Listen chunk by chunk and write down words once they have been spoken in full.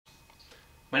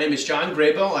My name is John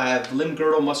Graybill. I have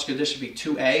Limb-Girdle muscular dystrophy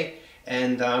 2A,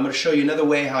 and I'm going to show you another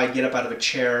way how I get up out of a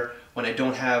chair when I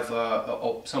don't have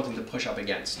something to push up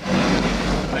against.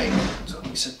 Right, so let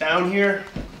me sit down here,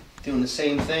 doing the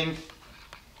same thing.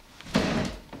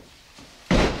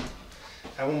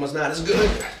 That one was not as good.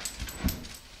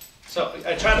 So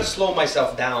I try to slow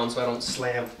myself down so I don't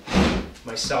slam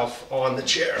myself on the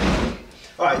chair.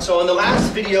 Alright, so in the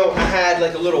last video I had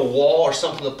like a little wall or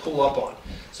something to pull up on.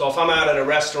 So if I'm out at a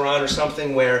restaurant or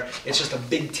something where it's just a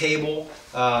big table,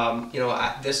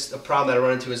 the problem that I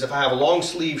run into is if I have a long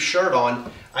sleeve shirt on,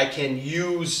 I can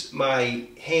use my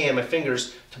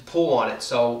fingers to pull on it.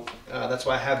 So that's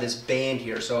why I have this band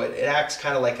here. So it acts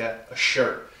kind of like a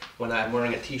shirt when I'm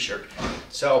wearing a t-shirt.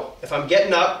 So if I'm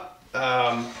getting up,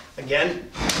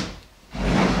 again,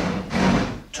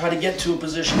 try to get to a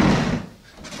position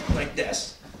like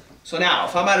this. So now,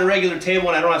 if I'm at a regular table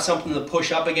and I don't have something to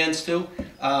push up against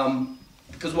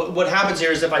because what happens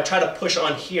here is if I try to push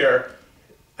on here,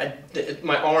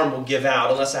 my arm will give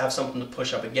out unless I have something to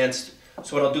push up against.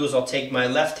 So what I'll do is I'll take my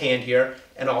left hand here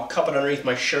and I'll cup it underneath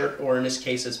my shirt, or in this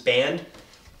case this band,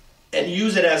 and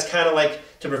use it as kind of like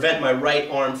to prevent my right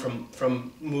arm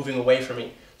from moving away from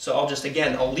me. So I'll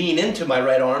lean into my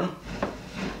right arm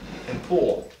and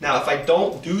pull. Now if I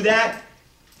don't do that,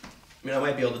 I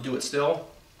might be able to do it still.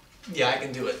 Yeah, I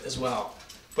can do it as well.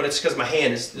 But it's because my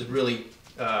hand is really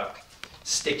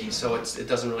sticky, so it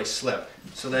doesn't really slip.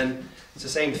 So then it's the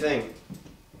same thing.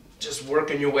 Just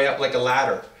working your way up like a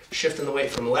ladder. Shifting the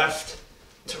weight from left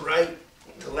to right,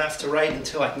 to left to right,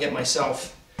 until I can get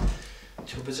myself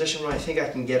to a position where I think I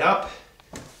can get up.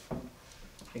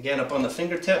 Again, up on the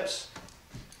fingertips.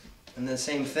 And then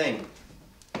same thing.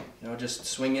 Just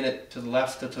swinging it to the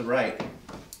left or to the right.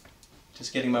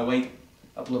 Just getting my weight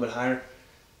up a little bit higher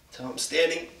until I'm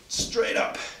standing straight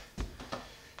up.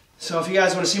 So if you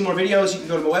guys want to see more videos, you can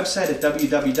go to my website at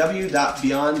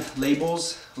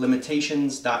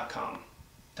www.beyondlabelslimitations.com.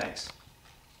 Thanks.